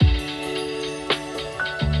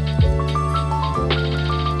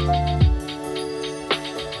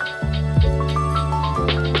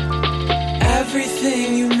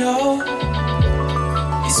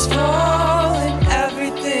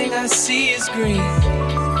green.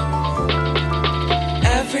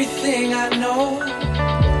 Everything I know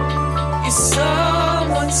is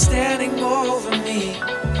someone standing over me.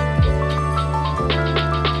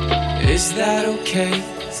 Is that okay?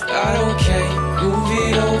 Is that okay? Move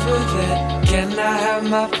it over there. Can I have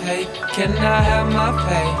my pay? Can I have my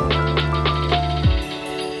pay?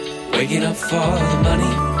 Waking up for the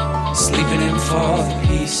money, sleeping in for the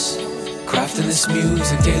peace. Crafting this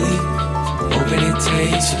music daily, hoping it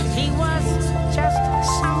takes. He was just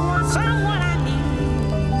someone I knew.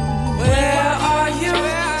 Where are you?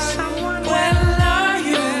 When are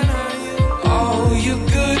you? Oh, you're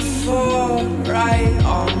good for right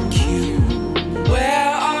on cue.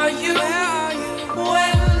 Where are you?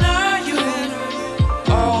 When are you?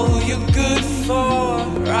 Oh, you're good for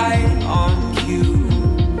right on cue.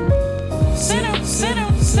 Sit up, sit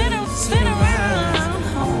up, sit up, sit around.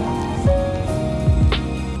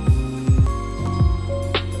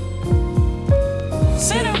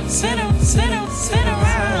 Sit up, sit up, sit up, sit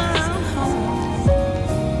around.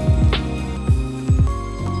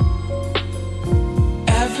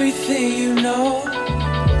 Everything you know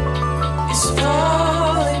is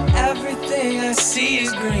falling. Everything I see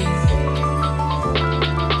is green.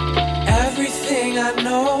 Everything I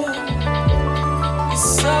know is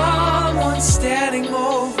someone standing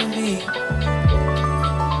over me.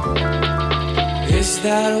 Is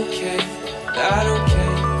that okay? That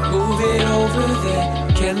okay? Move it over there.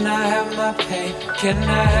 Can I have my pay? Can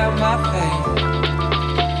I have my pay?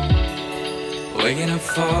 Waking up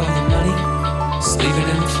for the money, sleeping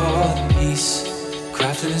in for the peace.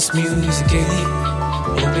 Crafting this music daily,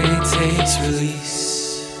 hoping it takes release.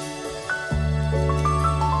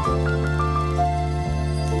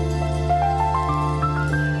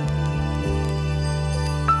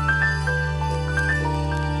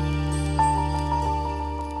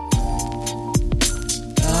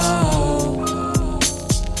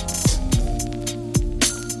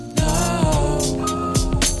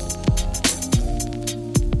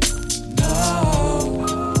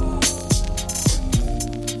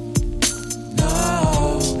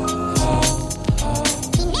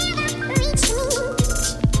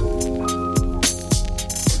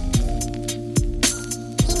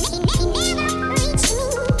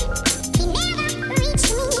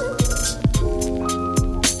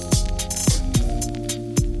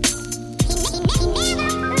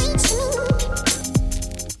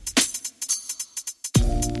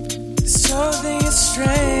 Something is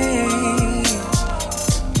strange.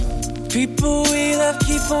 People we love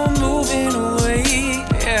keep on moving away.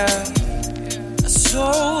 Yeah, a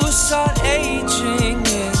soul sought